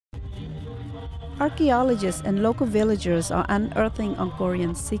Archaeologists and local villagers are unearthing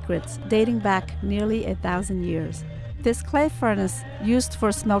Angkorian secrets dating back nearly 1,000 years. This clay furnace, used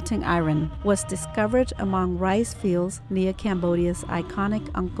for smelting iron, was discovered among rice fields near Cambodia's iconic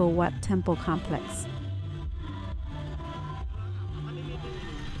Angkor Wat temple complex.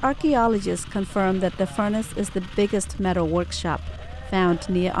 Archaeologists confirm that the furnace is the biggest metal workshop found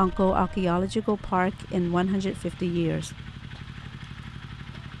near Angkor Archaeological Park in 150 years.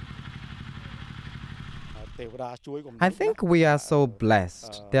 I think we are so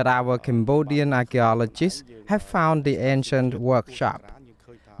blessed that our Cambodian archaeologists have found the ancient workshop.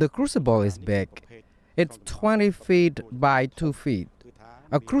 The crucible is big. It's 20 feet by 2 feet.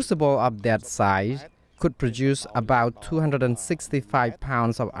 A crucible of that size could produce about 265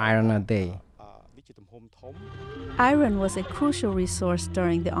 pounds of iron a day. Iron was a crucial resource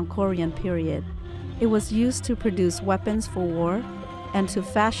during the Angkorian period. It was used to produce weapons for war and to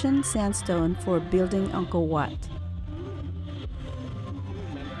fashion sandstone for building Angkor Wat.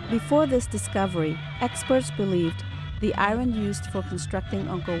 Before this discovery, experts believed the iron used for constructing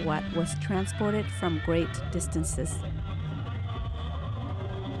Angkor Wat was transported from great distances.